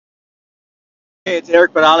Hey, it's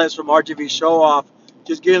Eric Morales from RGV Show Off.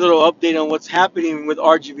 Just giving a little update on what's happening with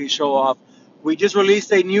RGV Show Off. We just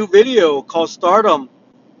released a new video called Stardom.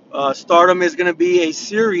 Stardom is going to be a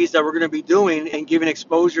series that we're going to be doing and giving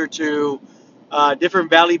exposure to different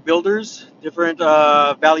Valley builders, different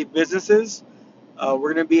Valley businesses.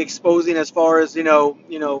 We're going to be exposing as far as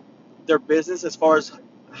their business, as far as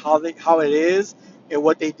how it is and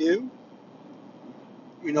what they do.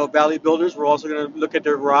 Valley Builders. We're also going to look at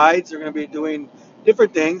their rides. They're going to be doing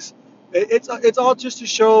different things. It's all just to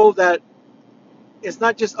show that it's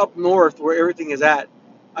not just up north where everything is at.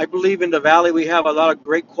 I believe in the valley we have a lot of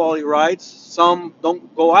great quality rides. Some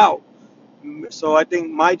don't go out, so I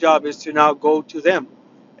think my job is to now go to them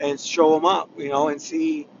and show them up, and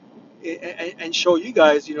see and show you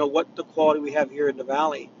guys, what the quality we have here in the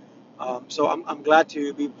valley. So I'm glad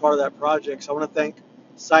to be part of that project. So I want to thank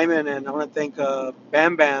Simon, and I want to thank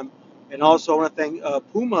Bam Bam, and also I want to thank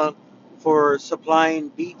Puma for supplying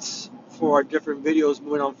beats for our different videos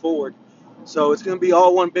moving on forward. So it's going to be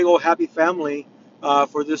all one big old happy family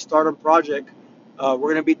for this Stardom project. We're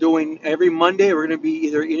going to be doing every Monday. We're going to be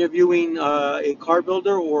either interviewing a car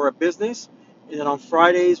builder or a business, and then on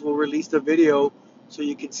Fridays we'll release the video so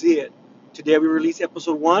you can see it. Today we released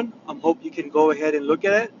episode one. I hope you can go ahead and look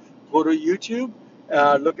at it. Go to YouTube,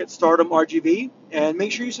 look at Stardom RGV, and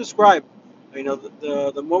make sure you subscribe.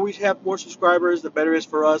 The more we have more subscribers, the better it is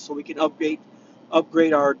for us, so we can upgrade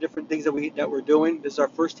our different things that we're doing. This is our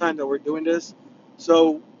first time that we're doing this,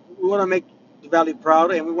 so we want to make the Valley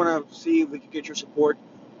proud, and we want to see if we can get your support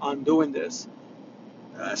on doing this.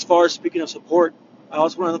 As far as speaking of support, I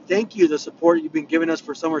also want to thank you the support you've been giving us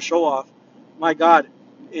for Summer Show Off. My God,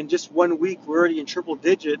 in just 1 week we're already in triple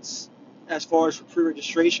digits as far as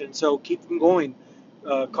pre-registration. So keep them going.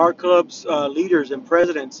 Car clubs, leaders, and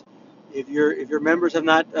presidents. If your members have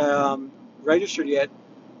not registered yet,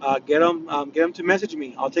 get them to message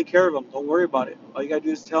me. I'll take care of them. Don't worry about it. All you gotta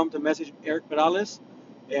do is tell them to message Eric Morales,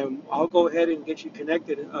 and I'll go ahead and get you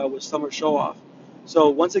connected with Summer Show Off. So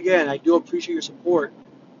once again, I do appreciate your support.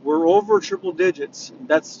 We're over triple digits.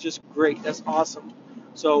 That's just great. That's awesome.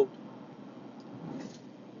 So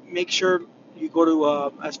make sure you go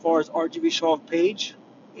to as far as RGB Show Off page.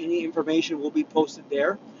 Any information will be posted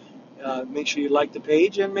there. Make sure you like the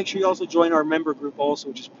page, and make sure you also join our member group also,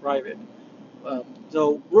 which is private.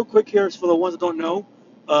 So real quick here is for the ones that don't know,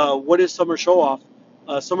 what is Summer Show Off?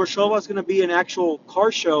 Summer Show Off is going to be an actual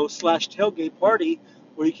car show slash tailgate party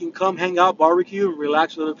where you can come hang out, barbecue, and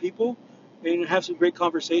relax with other people, and have some great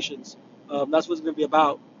conversations. That's what it's going to be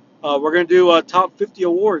about. We're going to do top 50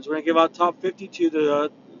 awards. We're going to give out top 50 to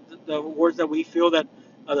the awards that we feel that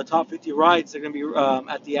the top 50 rides are going to be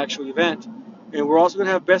at the actual event. And we're also going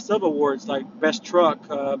to have best of awards like best truck,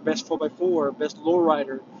 best 4x4, best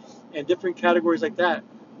lowrider, and different categories like that.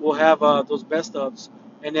 We'll have those best ofs,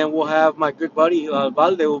 and then we'll have my good buddy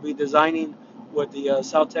Valde will be designing with the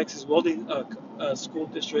South Texas Welding School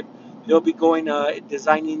District. He'll be going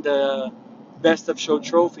designing the best of show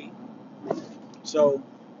trophy. So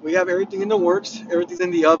we have everything in the works. Everything's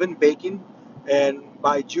in the oven baking, and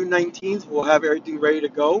by June 19th we'll have everything ready to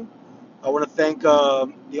go. I want to thank the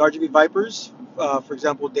RGB Vipers, for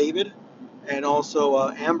example, David, and also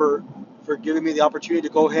Amber, for giving me the opportunity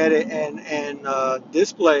to go ahead and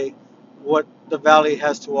display what the Valley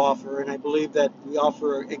has to offer. And I believe that we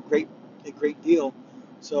offer a great deal.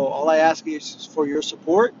 So all I ask is for your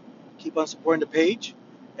support. Keep on supporting the page,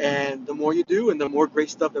 and the more you do, and the more great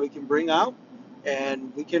stuff that we can bring out,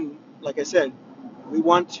 and we can, like I said, we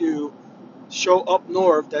want to show up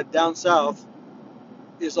north that down south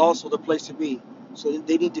is also the place to be. So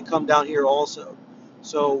they need to come down here also.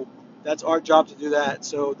 So that's our job to do that.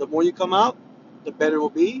 So the more you come out, the better it will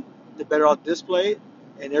be, the better I'll display,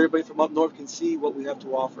 and everybody from up north can see what we have to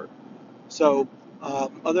offer. So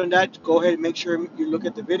other than that, go ahead and make sure you look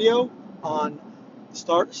at the video on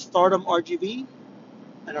Stardom RGV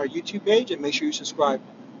and our YouTube page, and make sure you subscribe.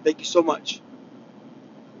 Thank you so much.